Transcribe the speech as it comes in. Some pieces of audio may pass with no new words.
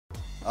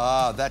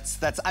That's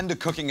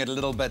undercooking it a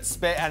little bit.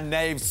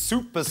 Sphe&Naves,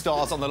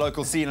 superstars on the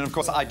local scene. And of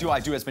course, I Do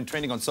has been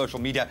trending on social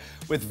media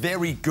with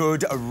very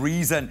good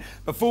reason.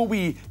 Before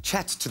we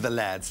chat to the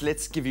lads,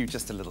 let's give you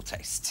just a little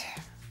taste.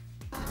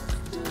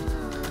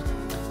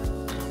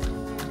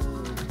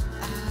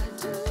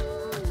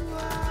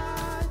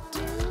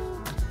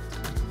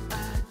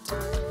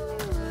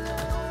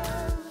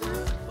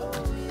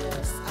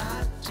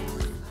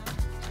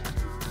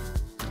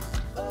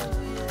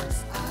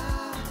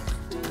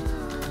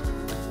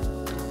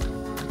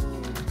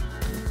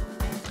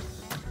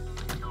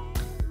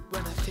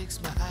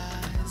 Fix my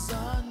eyes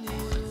on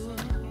you.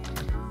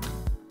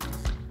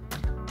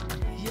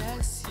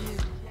 Yes, you.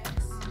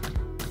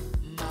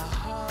 My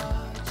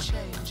heart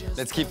changes.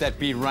 Let's keep that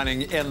beat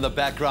running in the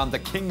background. The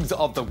kings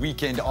of the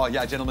weekend are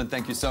here. Gentlemen,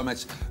 thank you so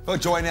much for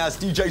joining us.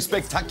 DJ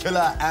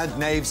SPHEctacula and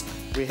Naves,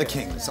 the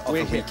kings of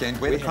the weekend.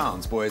 We're the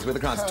crowns, boys. We're the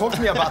crowns. Talk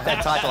to me about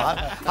that title.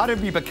 How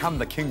did we become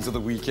the kings of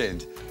the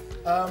weekend?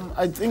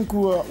 I think we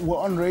were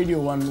on radio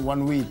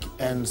one week,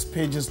 and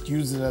Sphe just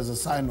used it as a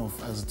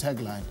sign-off, as a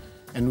tagline.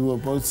 And we were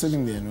both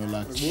sitting there and we were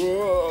like,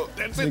 whoa,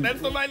 that's it, that's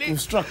the money. We've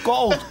struck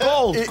gold.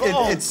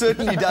 It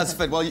certainly does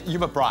fit. Well, you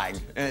were prying.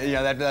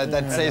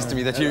 That says to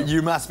me that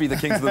you must be the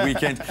kings of the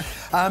weekend.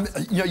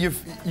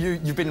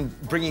 You've been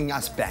bringing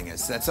us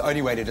bangers. That's the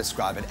only way to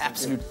describe it.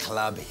 Absolute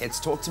club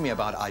hits. Talk to me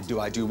about I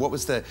Do. What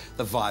was the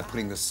vibe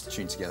putting this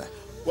tune together?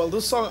 Well,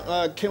 this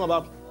song came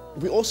about.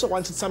 We also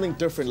wanted something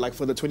different, like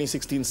for the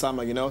 2016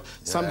 summer, you know?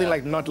 Something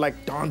like not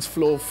like dance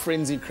floor,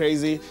 frenzy,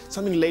 crazy.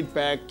 Something laid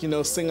back, you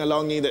know,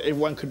 sing-alongy that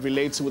everyone could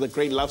relate to with a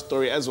great love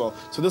story as well.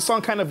 So this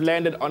song kind of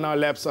landed on our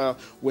laps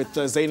with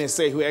Zain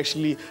SA, who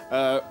actually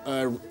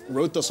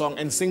wrote the song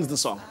and sings the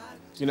song.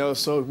 You know,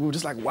 so we were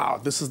just like, wow,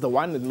 this is the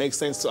one that makes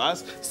sense to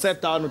us.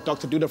 Sat down with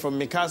Dr. Duda from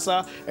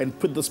Mikasa and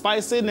put the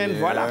spice in, and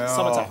voila,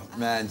 summertime. Oh,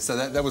 man, so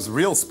that was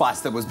real spice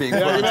that was being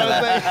put into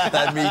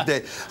that meat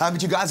there.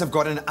 But you guys have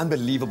got an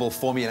unbelievable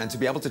formula, and to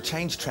be able to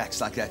change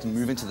tracks like that and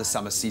move into the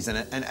summer season,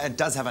 and it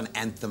does have an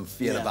anthem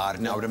feel about it.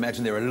 And I would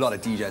imagine there are a lot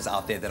of DJs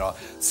out there that are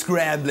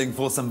scrambling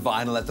for some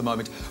vinyl at the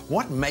moment.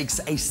 What makes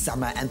a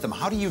summer anthem?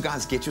 How do you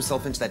guys get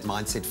yourself into that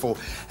mindset for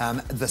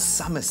the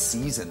summer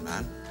season,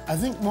 man? I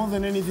think more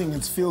than anything,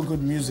 it's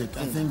feel-good music.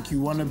 I think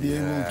you want to be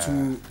able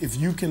to, if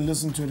you can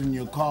listen to it in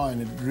your car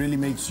and it really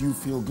makes you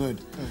feel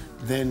good,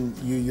 then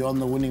you're on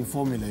the winning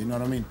formula, you know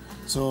what I mean?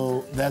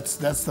 So that's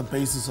the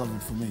basis of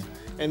it for me.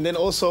 And then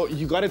also,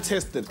 you got to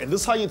test it. And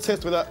this is how you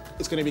test whether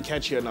it's going to be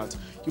catchy or not.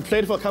 You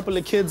played for a couple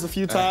of kids a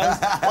few times.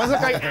 One's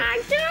like,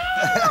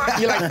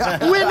 you're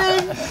like,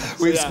 winning!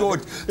 We've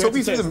scored. Talk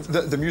me through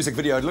the music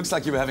video. It looks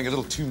like you were having a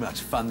little too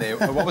much fun there.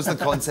 What was the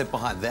concept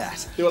behind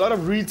that? There were a lot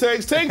of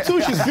retakes. Take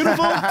 2, she's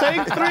beautiful.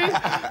 Take 3.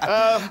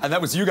 And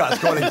that was you guys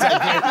calling take 3.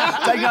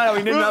 Take 9,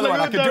 we need another one.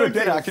 I can do it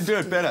better. I can do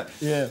it better.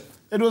 Yeah.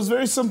 It was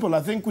very simple. I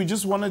think we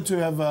just wanted to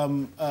have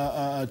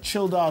a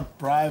chilled out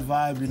braai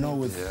vibe, you know,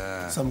 with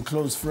some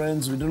close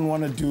friends. We didn't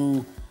want to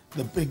do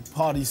the big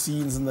party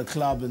scenes in the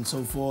club and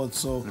so forth.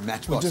 So the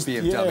Matchbox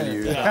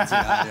BMW.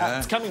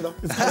 It's coming though.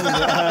 It's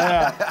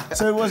coming,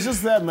 So it was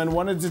just that, man.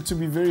 Wanted it to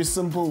be very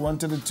simple.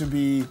 Wanted it to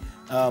be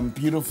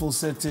beautiful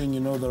setting,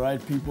 you know, the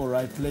right people,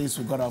 right place.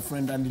 We got our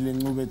friend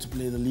Andile Ngube to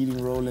play the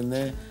leading role in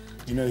there.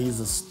 You know, he's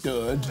a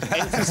stud.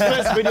 And it's his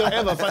first video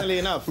ever, funnily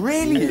enough.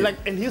 Really?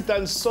 And he's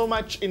done so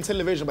much in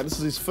television, but this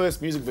is his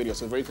first music video,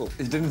 so very cool.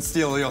 He didn't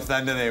steal your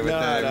thunder there with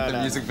the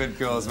music vid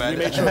girls, man.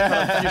 We made sure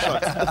a few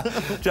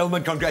shots.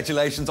 Gentlemen,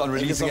 congratulations on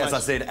releasing, as I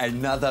said,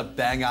 another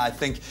banger. I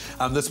think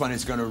this one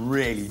is going to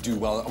really do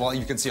well. Well,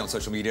 you can see on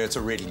social media, it's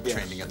already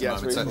trending at the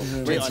moment. So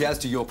here's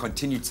to your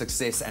continued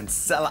success and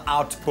sell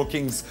out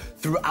bookings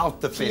throughout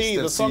the festive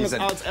season. The song is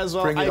out as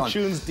well.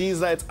 iTunes,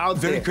 Deezer, it's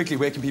out there. Very quickly,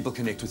 where can people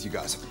connect with you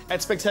guys?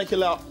 At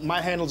SPHEctacula. My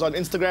handles on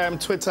Instagram,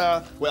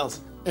 Twitter, where else?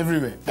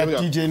 Everywhere. At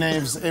DJ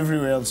Naves,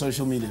 everywhere on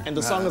social media. And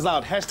the song is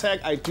out. Hashtag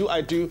I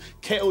Do,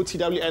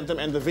 KOTW anthem,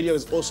 and the video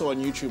is also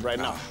on YouTube right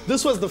now.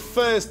 This was the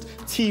first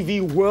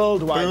TV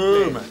worldwide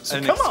Boom! So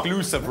an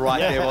exclusive right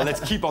there. Well,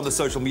 let's keep on the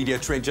social media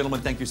trend. Gentlemen,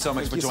 thank you so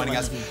much for joining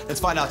us. Let's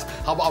find out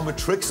how our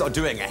matrics are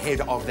doing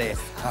ahead of their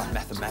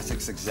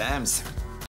mathematics exams.